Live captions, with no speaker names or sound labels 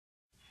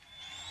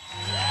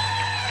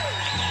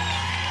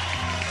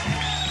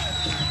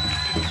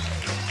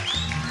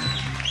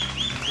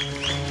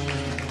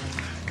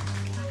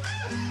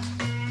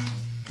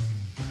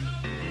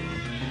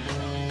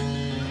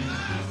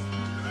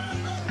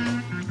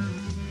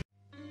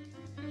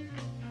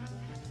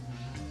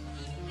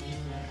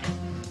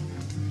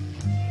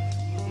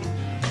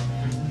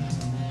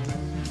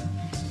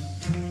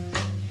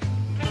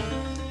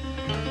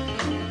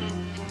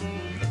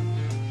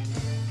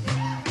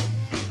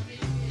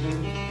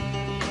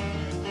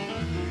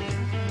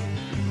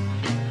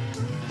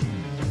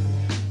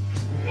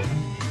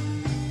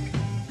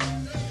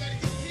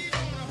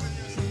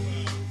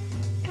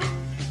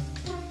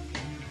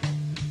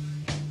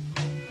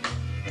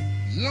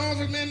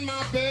lonesome in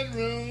my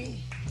bedroom.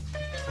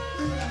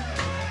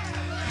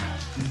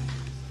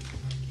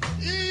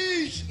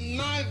 Each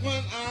night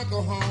when I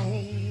go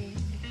home,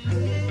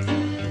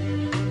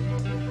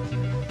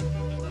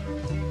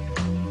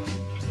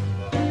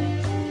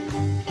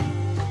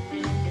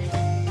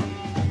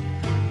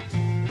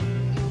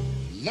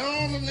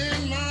 lonesome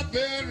in my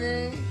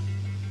bedroom.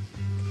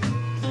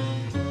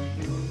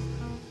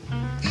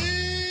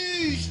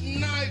 Each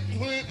night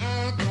when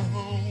I go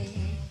home,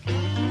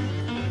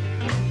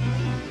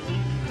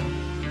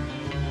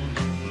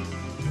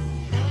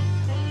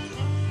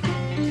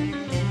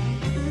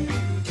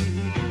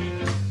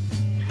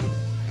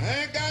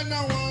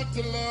 no one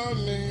to love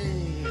me,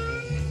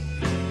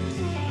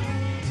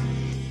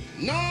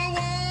 no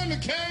one to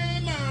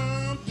carry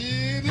my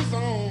baby's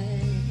on.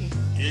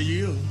 Yeah,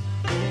 you.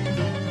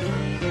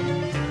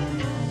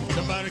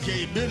 Somebody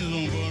carry business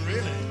on, boy,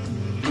 really.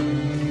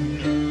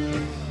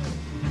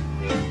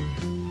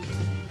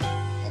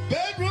 A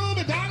bedroom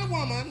without a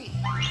woman,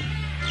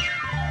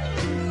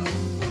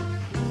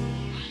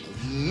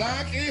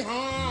 like a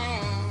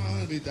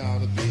heart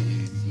without a beat.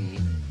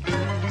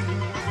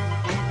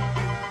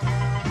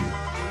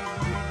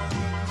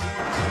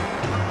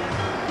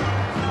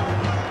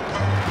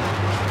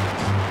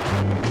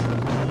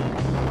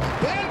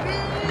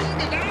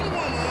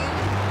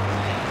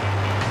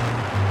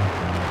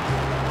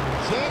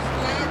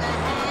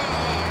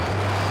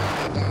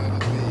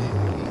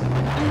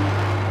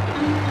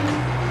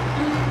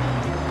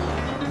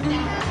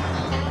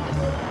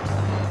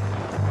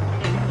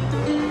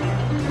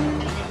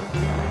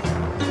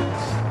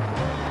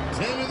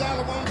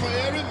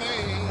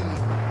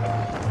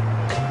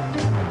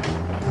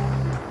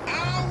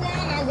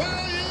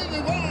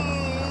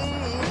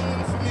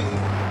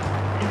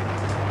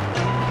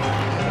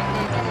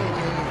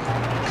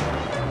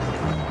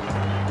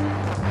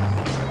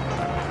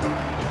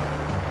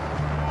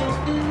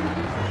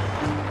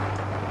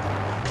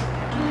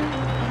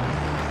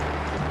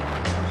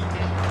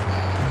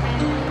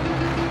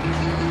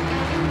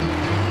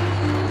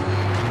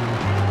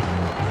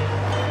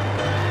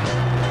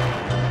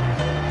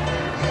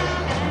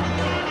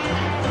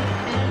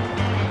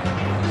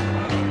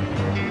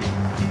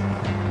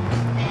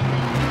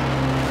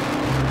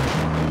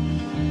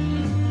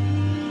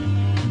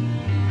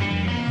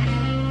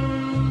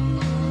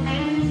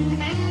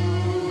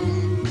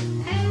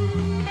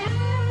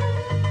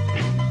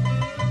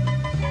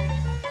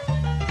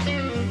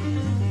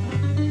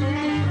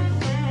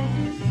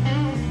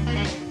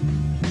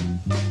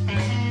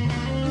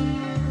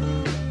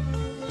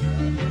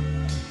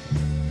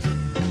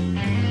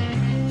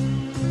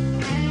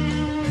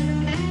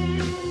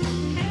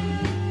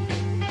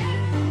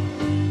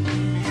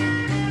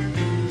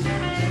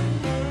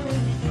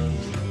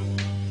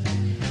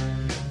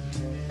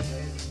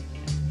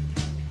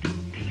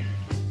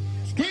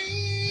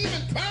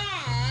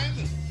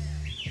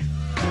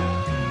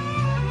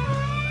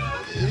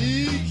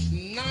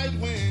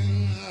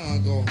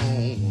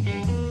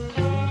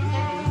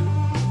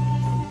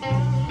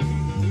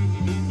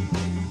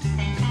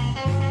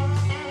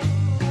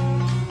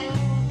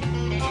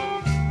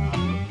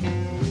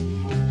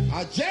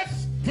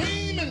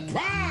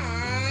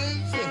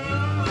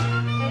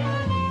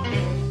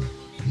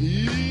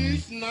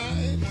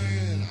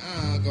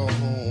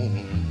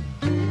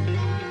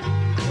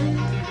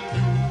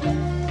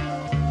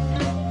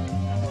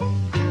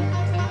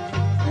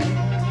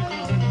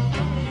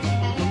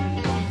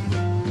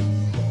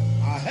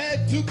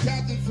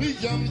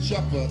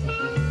 Shepherd.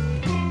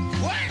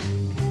 What?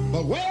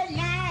 But well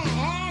now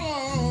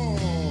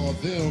all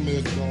of them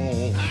is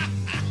gone.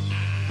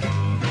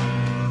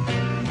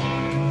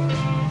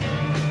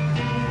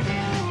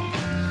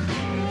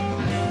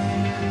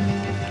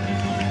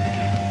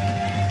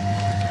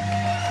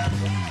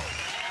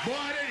 Boy,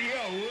 I didn't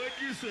hear a word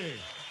you said.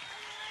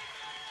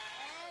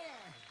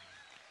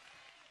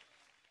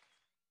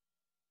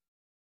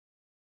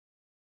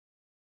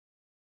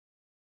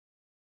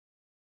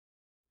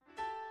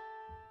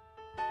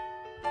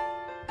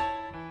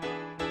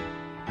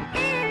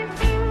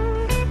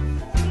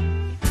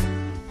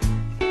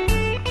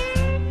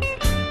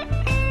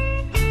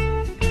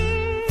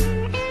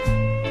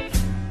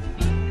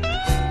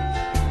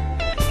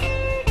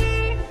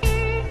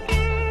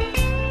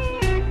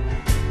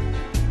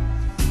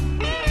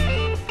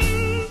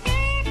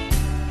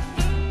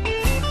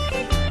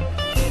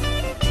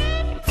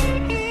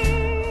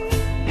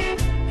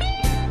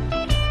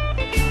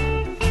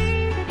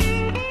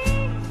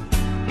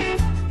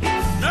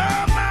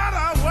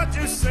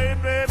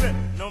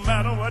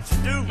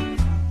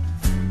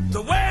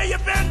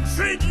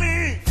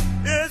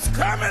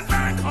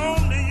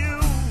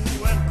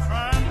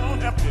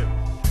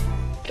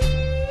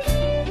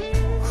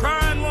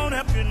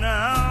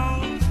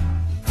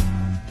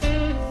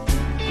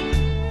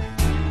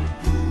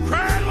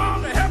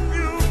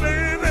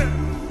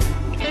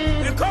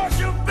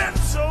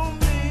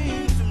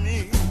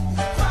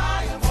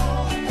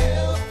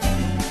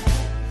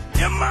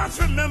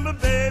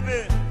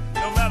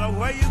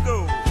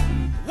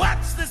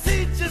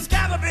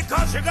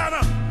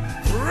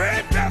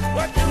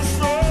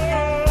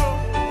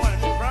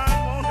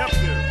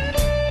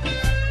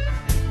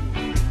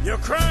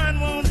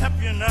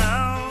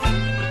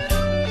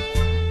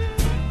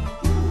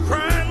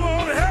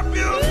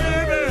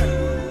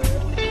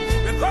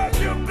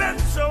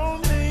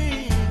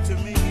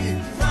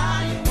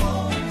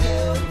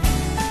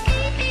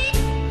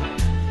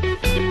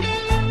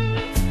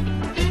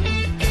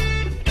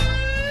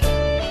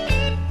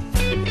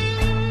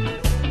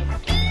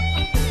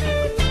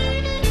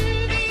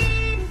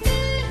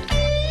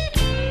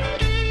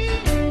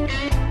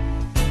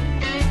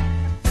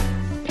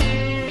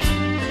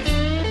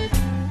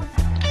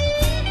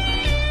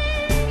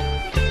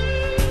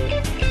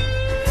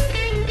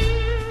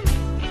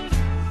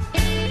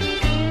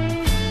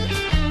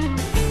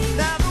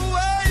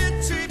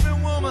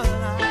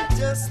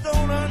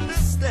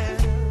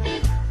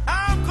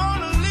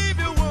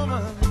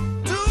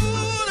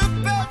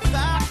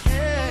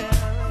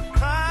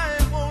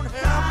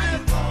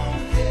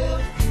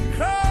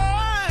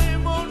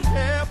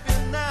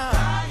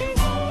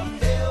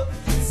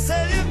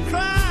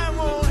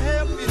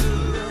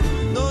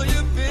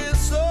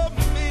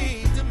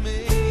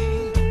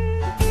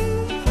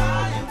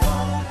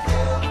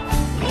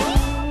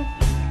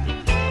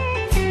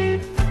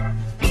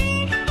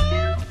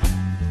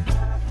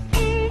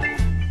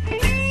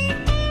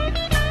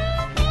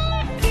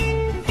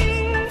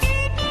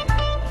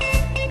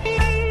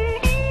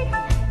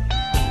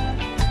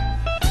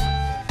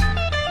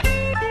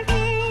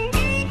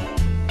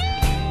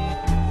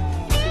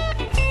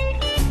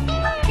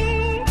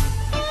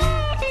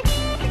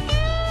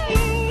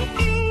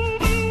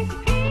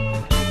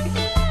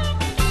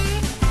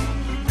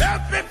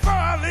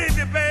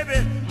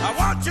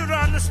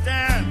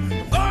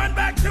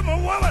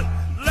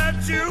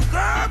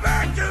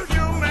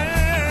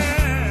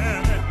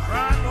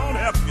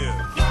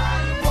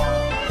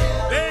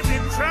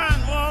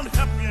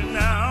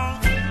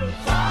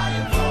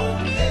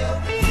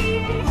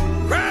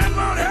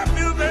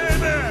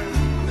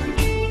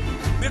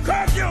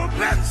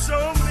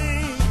 so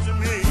mean to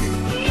me?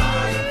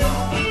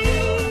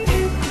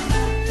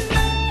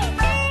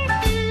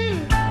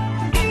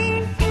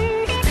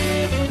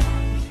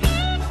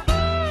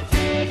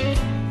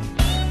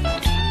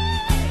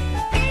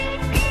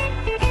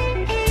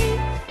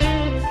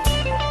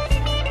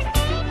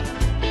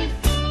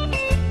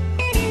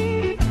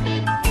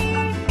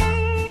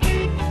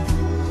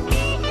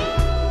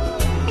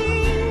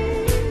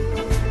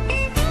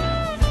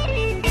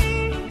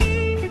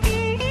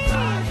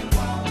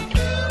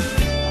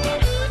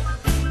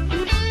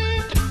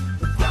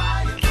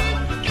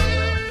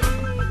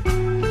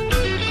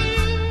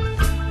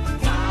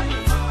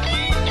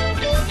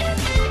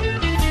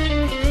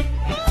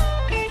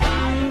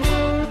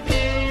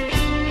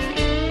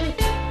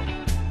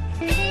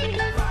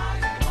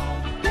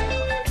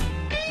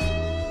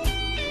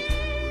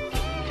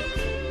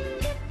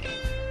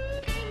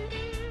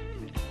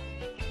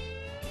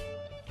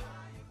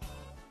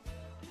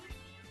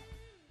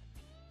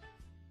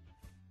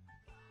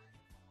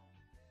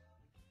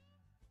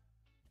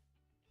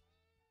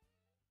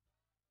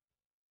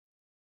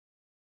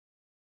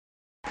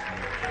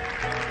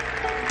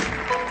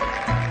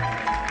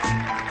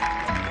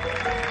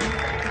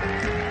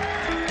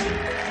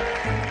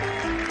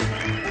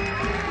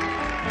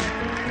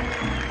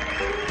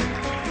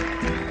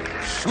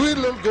 Sweet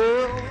little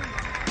girl,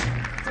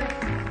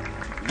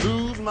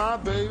 lose my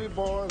baby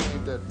boy,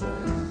 ain't that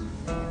bad?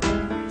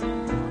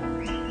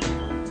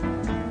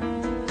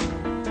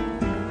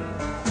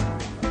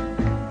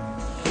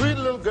 Sweet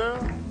little girl,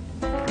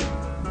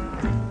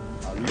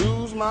 I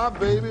lose my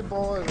baby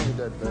boy, ain't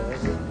that bad?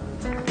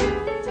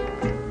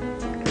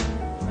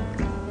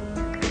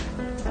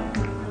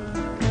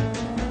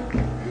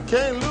 You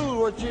can't lose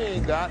what you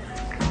ain't got.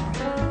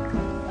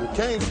 You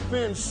can't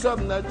spend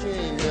something that you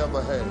ain't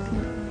never had.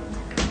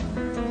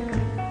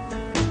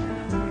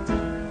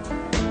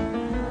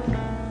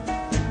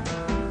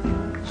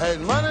 Had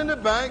money in the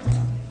bank,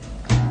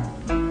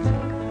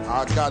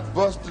 I got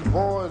busted,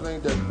 boys,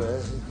 ain't that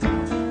bad.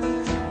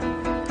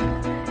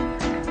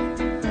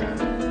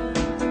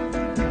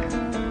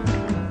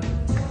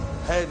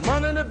 Had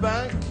money in the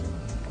bank,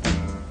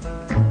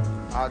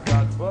 I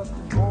got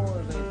busted,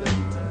 boys, ain't that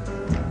bad.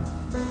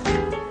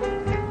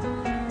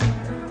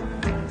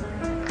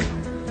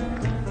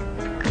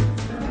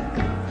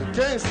 You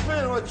can't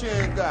spend what you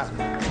ain't got.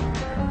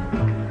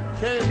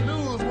 Can't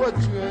lose what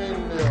you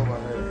ain't never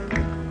had.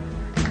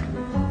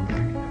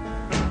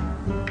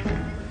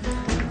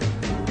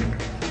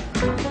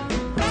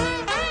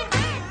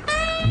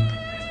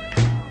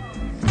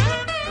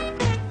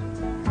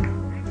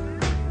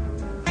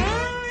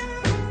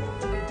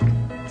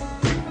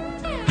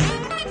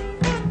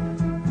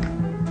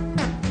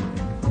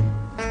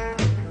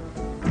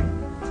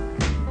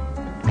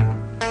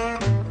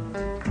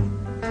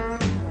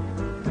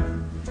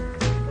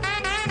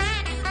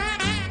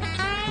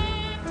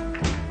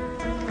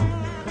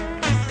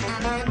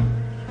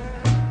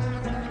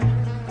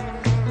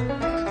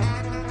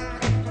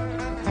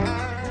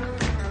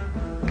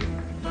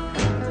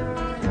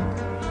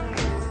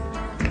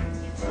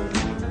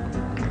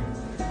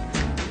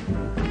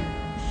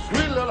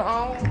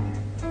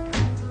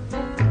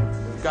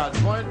 Got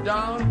point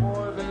down,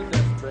 boys, ain't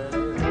that bad.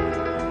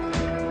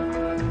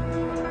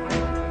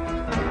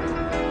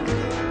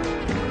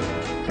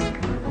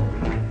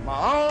 My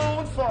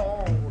own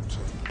fault.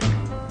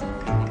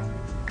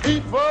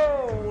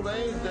 People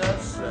ain't that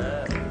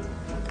sad.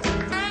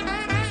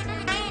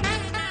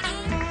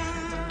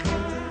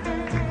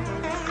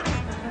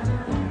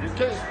 You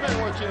can't spend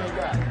what you ain't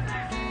got.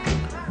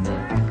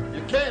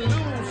 You can't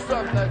lose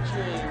something that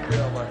you ain't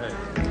built.